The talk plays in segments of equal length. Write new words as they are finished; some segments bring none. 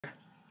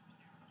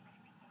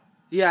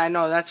Yeah, I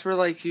know. That's where,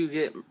 like, you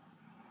get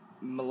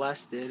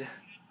molested.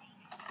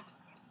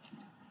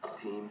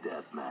 Team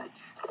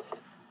deathmatch.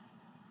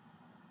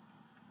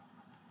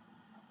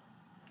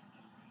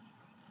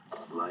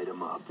 Light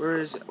them up.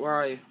 Where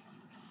are you?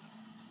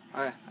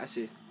 Alright, I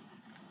see.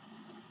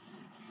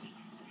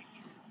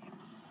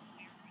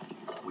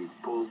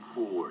 We've pulled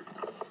forward.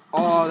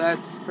 Oh,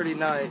 that's pretty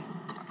nice.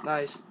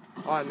 Nice.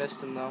 Oh, I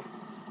missed him, though.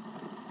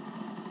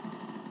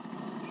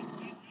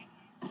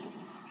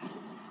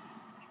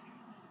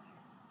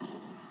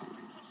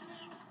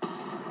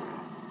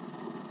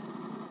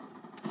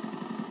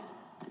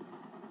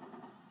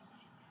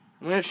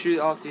 I'm gonna shoot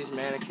off these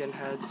mannequin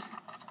heads.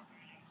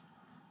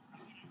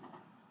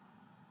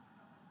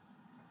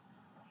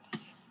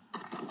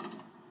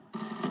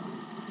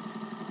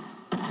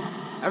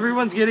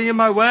 Everyone's getting in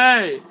my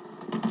way!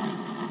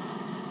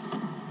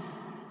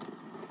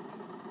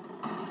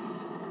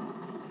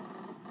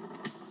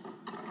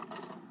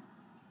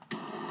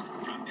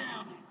 Come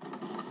down.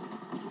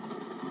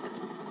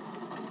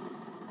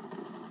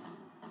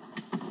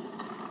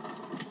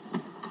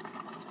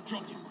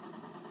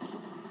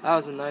 That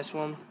was a nice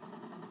one.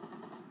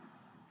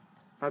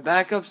 My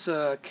backup's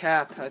a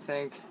Cap, I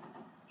think.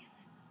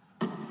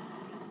 Do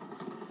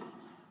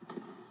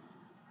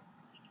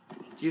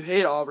you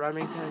hate all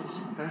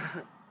Remingtons?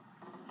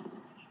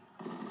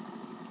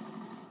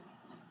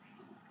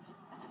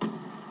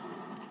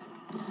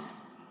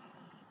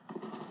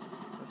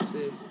 Let's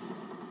see.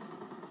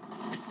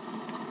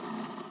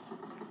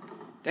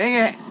 Dang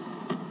it!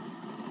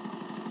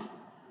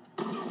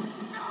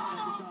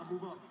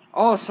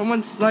 Oh,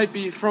 someone sniped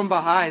me from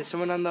behind.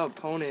 Someone on the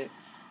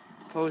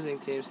opposing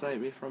team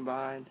sniped me from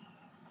behind.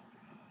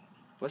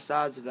 What's the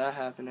odds of that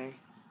happening?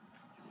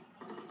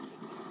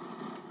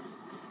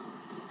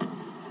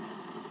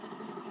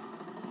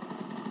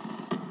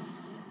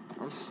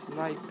 I'm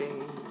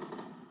sniping.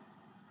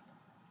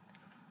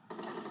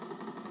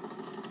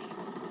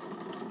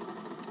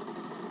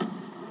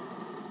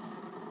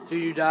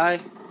 Did you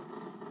die?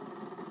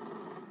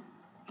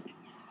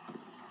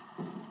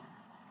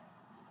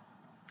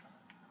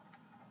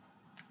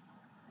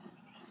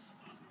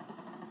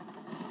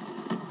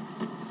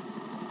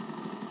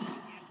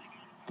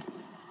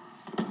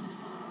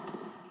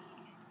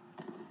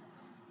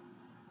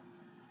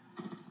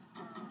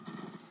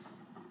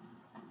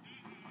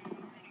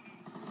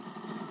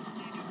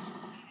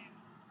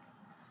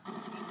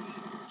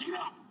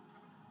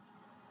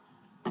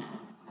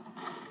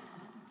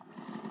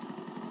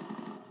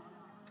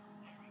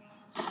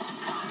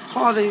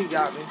 Oh, there you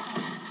got me.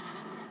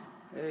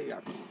 There you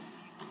got me.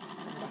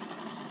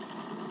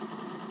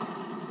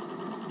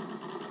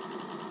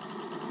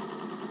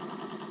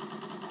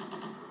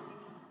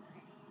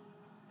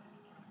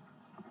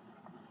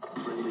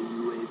 Friendly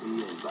UAV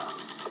inbound.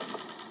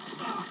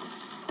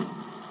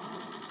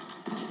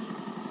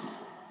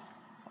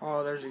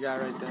 Oh, there's a guy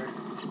right there.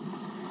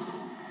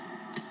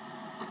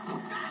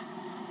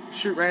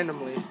 Shoot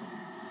randomly.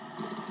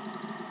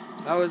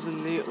 That was a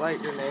neat light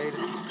grenade.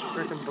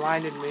 Freaking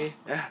blinded me.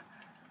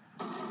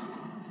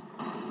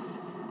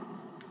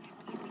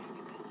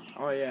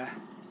 Oh yeah.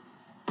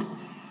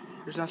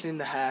 There's nothing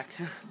to hack.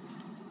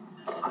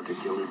 Hunter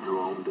killer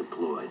drone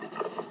deployed.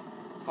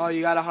 Oh,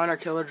 you got a hunter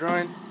killer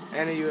drone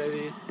and a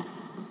UAV.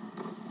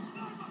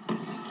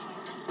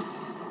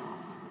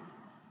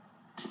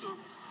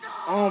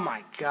 Oh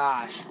my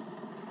gosh.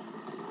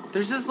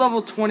 There's this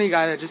level 20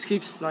 guy that just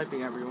keeps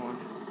sniping everyone.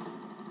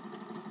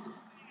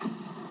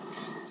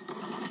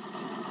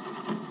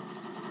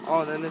 Oh,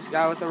 and then this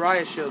guy with the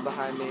riot shield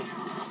behind me.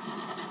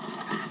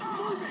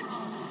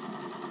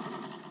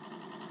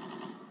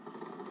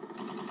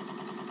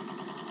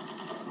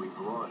 We've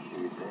lost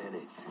the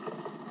advantage.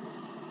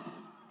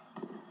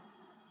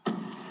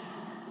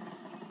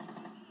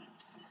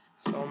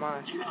 So am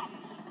I.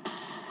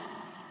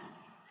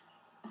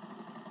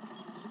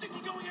 Sticky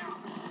going out.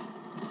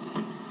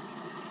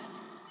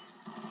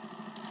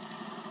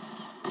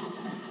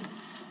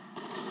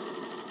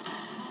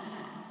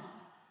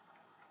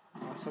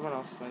 Oh, someone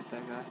else sniped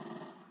that guy.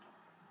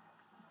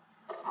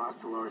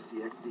 Hostile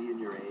RCXD in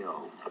your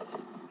AO.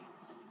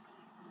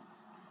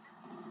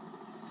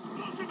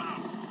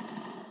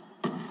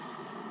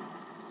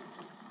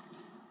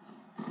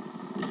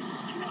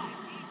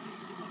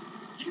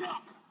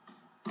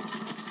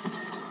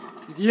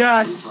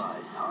 Yes!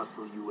 Advised,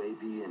 hostile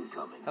UAV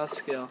incoming. That's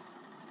skill.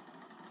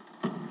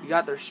 You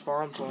got their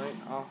spawn point.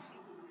 Oh.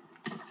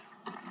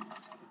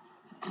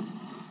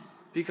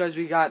 Because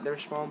we got their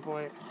spawn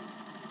point.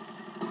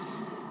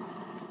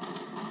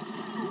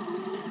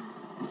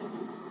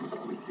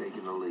 We've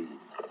taken the lead.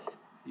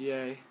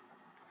 Yay.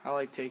 I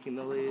like taking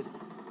the lead.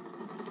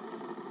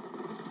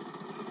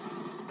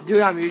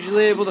 Dude, I'm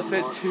usually able to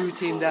fit 2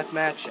 team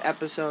deathmatch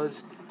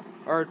episodes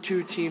or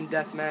 2 team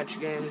deathmatch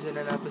games in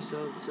an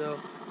episode, so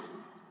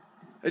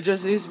it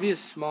just needs to be a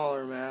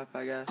smaller map,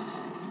 I guess.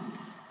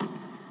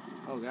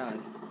 Oh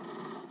god.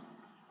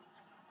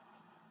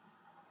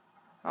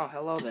 Oh,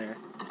 hello there.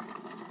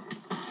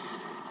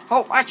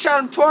 Oh, I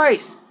shot him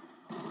twice!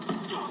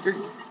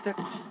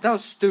 That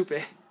was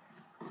stupid.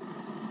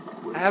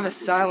 I have a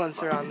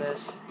silencer on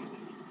this.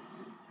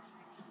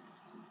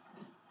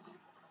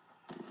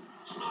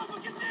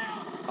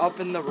 Up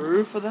in the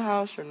roof of the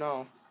house or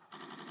no?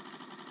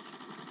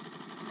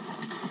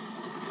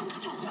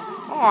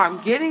 Oh,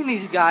 I'm getting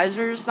these guys.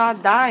 They're just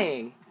not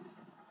dying.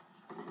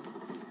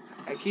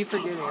 I keep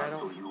forgetting. I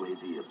don't.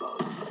 UAV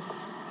above.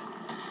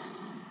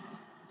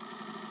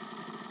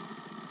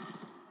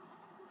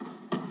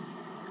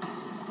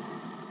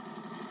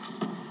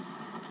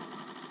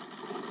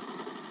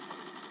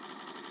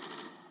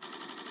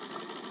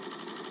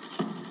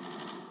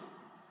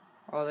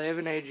 Oh, they have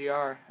an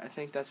AGR. I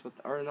think that's what.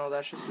 Or no,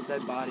 that's just a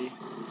dead body.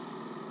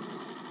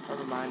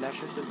 Never mind. That's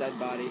just a dead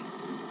body.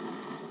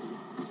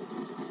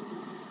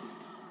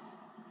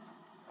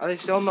 Are they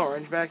still in the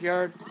orange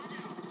backyard?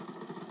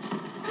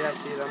 Yeah, I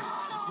see them.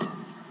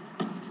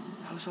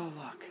 That was all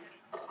luck.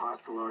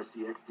 Hostile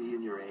RCXD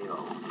in your AO.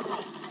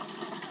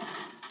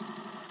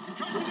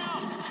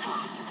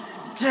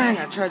 Dang,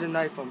 I tried to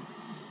knife him.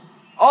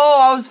 Oh,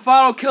 I was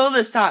final kill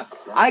this time.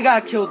 I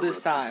got killed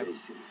this time.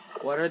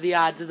 What are the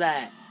odds of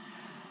that?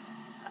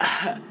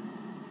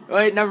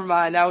 Wait, never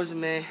mind. That was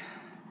me.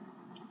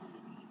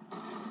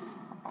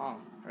 Oh,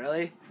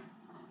 really?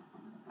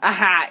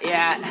 Aha,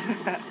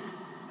 yeah.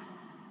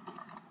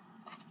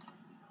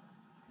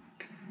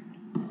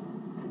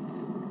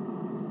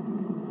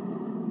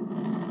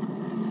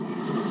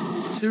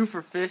 2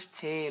 for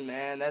 15,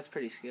 man. That's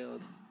pretty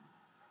skilled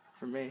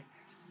for me.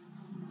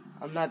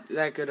 I'm not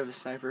that good of a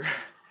sniper.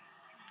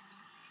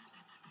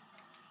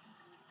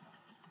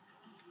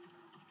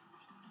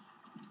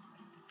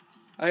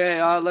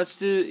 Okay, let's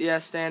do,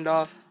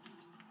 standoff.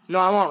 No,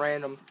 I want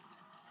random.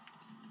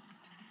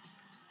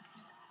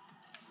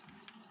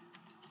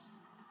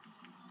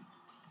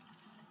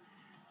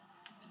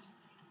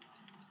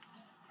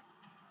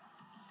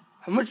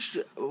 How much,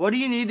 what do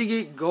you need to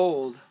get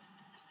gold?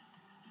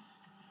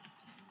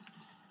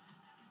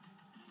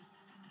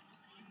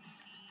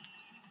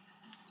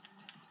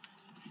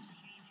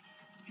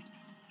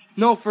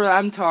 No, for the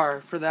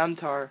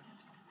MTAR,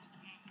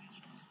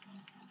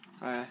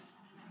 Alright,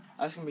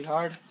 that's gonna be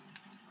hard.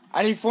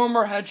 I need 4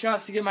 more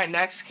headshots to get my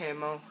next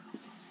camo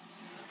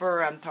for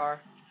MTAR.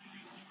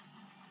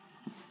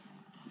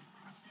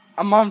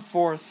 I'm on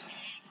 4th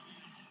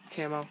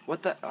camo.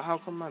 What the, how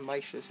come my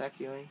mic's just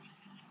echoing?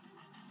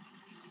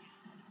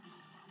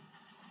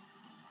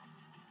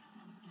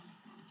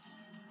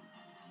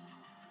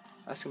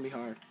 That's gonna be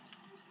hard.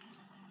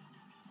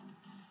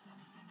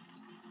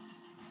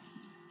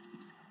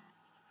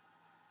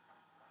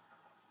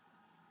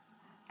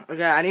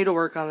 Okay, I need to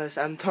work on this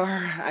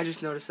MTAR. I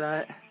just noticed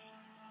that.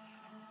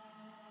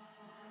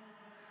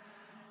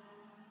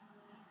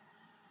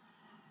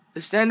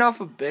 Is standoff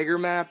a bigger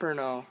map or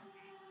no?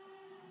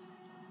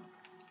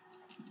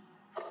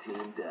 Team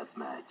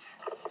deathmatch.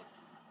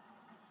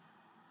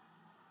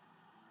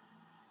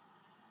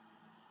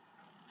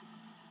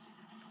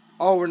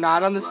 Oh, we're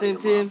not on the same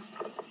team?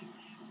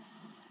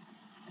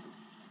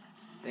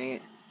 Dang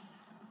it.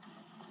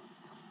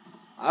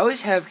 I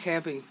always have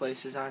camping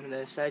places on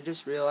this. I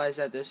just realized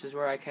that this is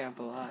where I camp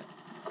a lot.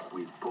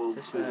 We've pulled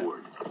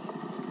forward.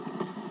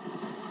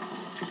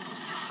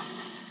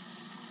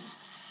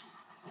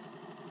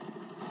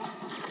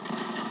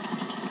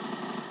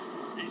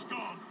 He's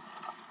gone.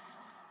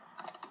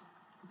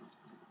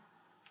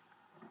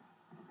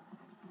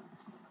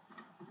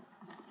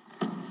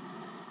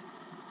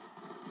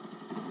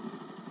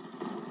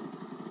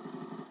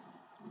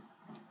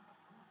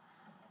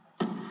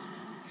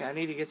 Okay, I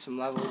need to get some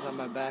levels on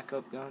my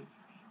backup gun.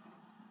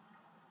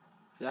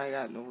 I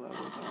got no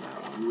levels on that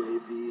one.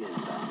 UAV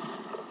inbound.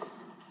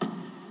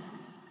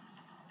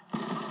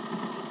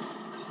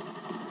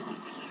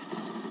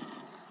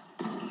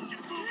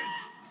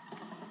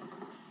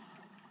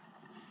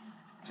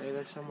 Okay,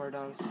 they're somewhere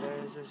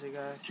downstairs. There's a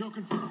guy. Kill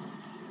confirmed.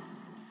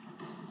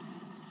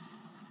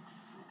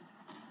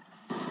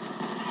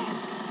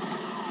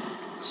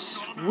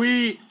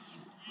 Sweet!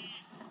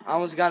 I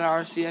almost got an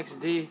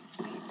RCXD.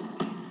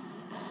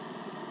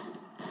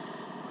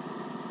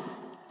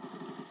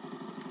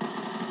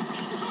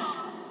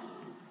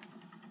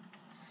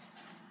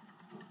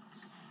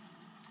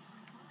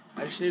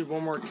 I just need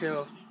one more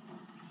kill.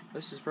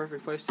 This is a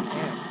perfect place to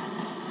camp.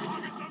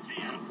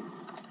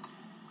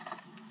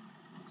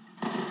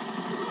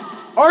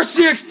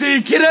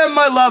 RCXD, get at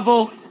my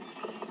level!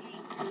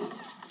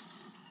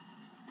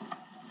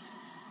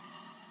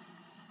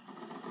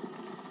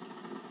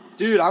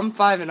 Dude, I'm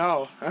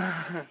 5-0.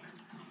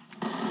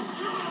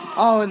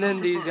 Oh, and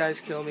then these guys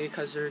kill me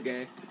because they're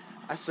gay.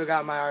 I still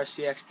got my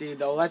RCXD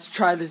though. Let's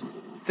try this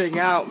thing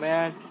out,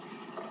 man.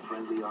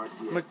 Friendly I'm gonna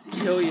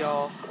RCXD. kill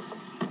y'all.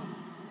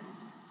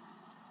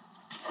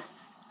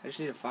 I just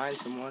need to find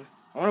someone.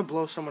 I want to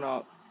blow someone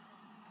up.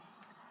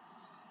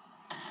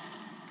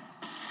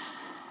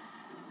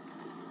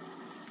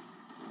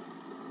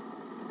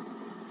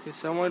 Can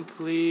someone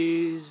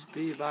please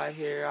be by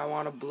here? I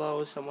want to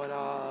blow someone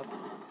up.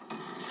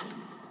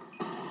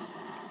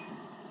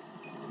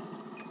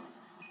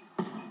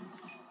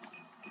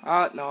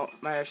 Oh, no.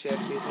 My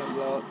RCXD is going to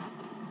blow up.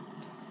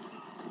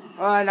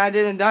 Oh, and I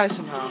didn't die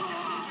somehow.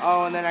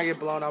 Oh, and then I get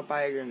blown up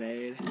by a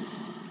grenade.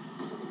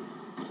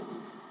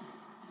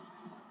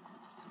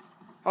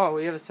 Oh,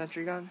 we have a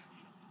sentry gun?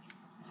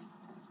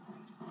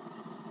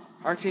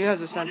 Our team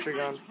has a sentry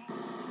gun.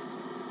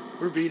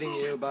 We're beating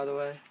you, by the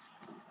way.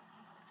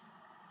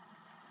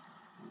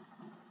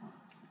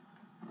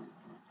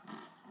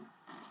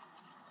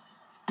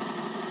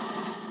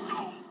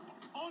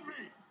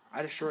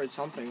 I destroyed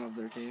something of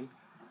their team.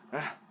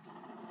 That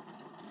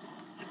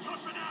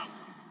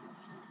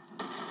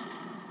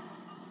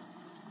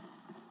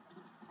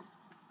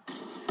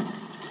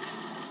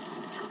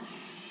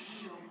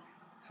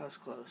was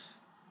close.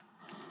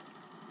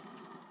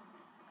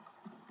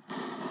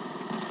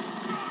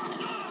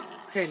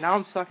 Okay, now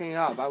I'm sucking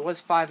up. I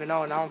was 5-0,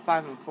 now I'm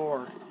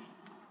 5-4.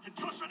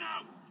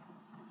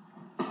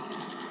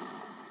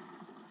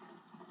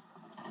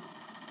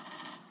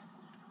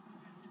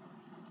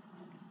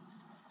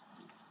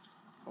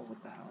 Oh,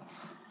 what the hell?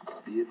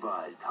 Be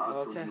advised,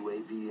 hostile Okay.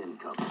 UAV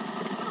incoming.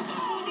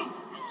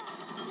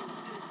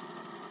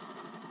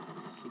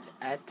 Keep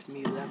at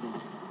me level.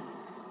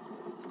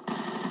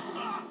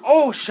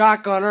 Oh,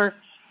 shotgunner!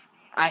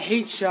 I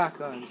hate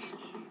shotguns.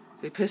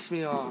 They piss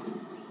me off.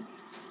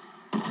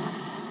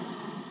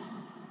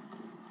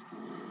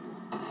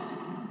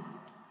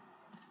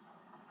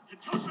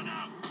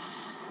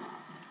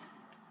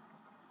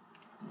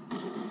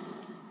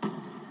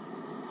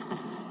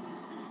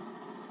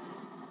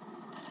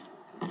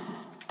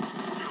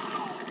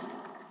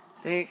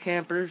 Dang it,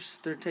 campers.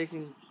 They're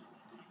taking...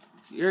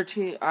 Your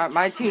team...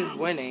 my team's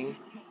winning.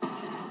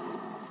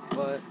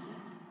 But...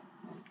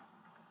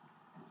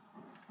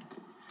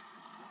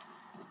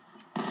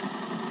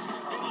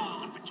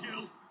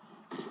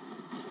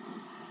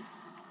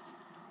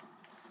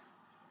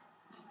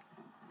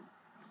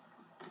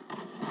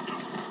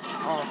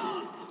 Oh.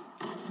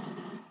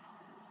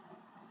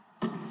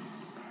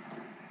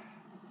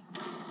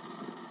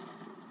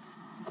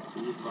 Be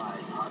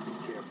advised, hostile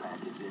care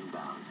package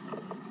inbound.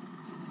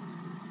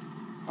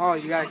 Oh,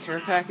 you got a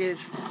care package?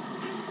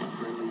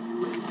 Friendly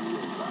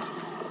UAV inbound.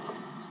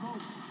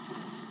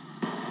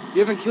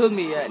 You haven't killed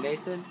me yet,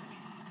 Nathan.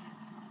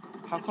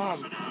 How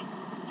come?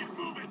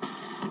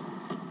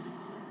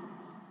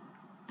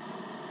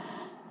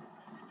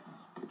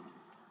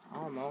 I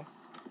don't know.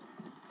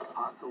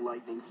 Hostile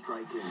lightning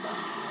strike inbound.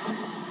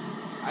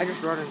 I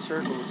just run in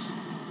circles.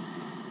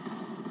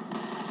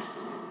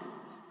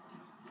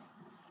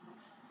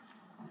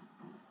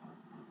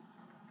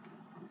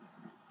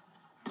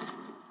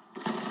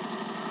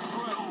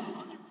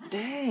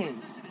 Dang.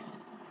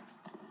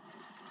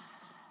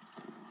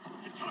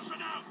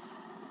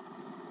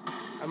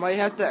 I might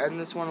have to end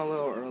this one a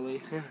little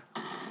early.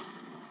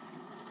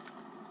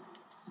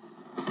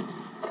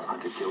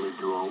 Hunter-killer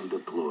drone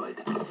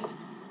deployed.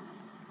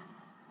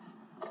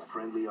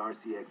 Friendly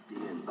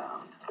RCXD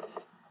inbound.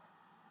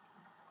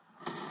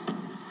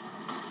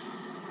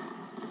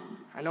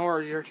 I know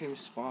where your team's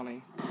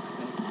spawning.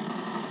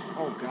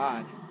 Oh,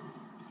 God.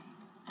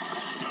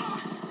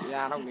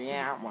 Yeah,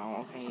 well,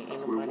 okay.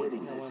 Ain't We're nobody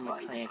winning this knowing my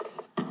fight. trick.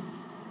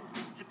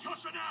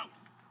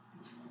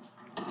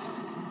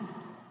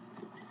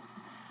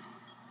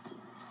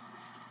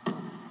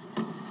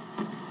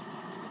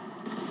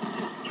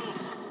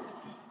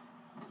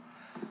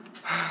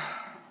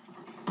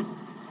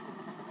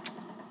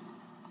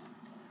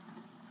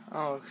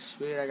 Oh,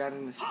 sweet, I got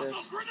an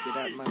assist. Get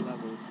at my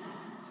level.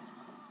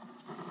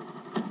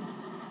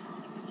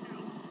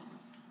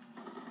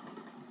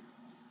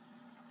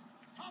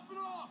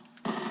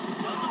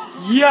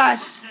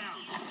 Yes!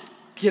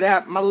 Get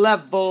at my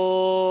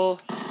level.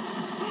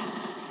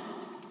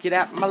 Get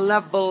at my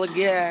level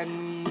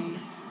again.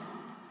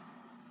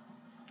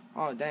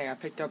 Oh, dang, I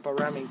picked up a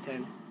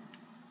Remington.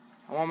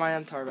 I want my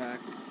MTAR back.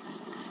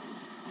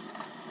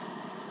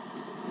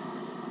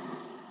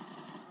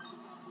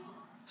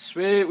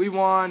 Sweet, we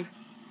won.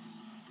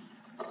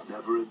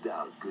 Never a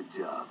doubt. Good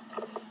job.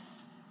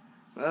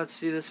 Let's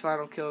see this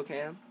final kill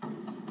cam.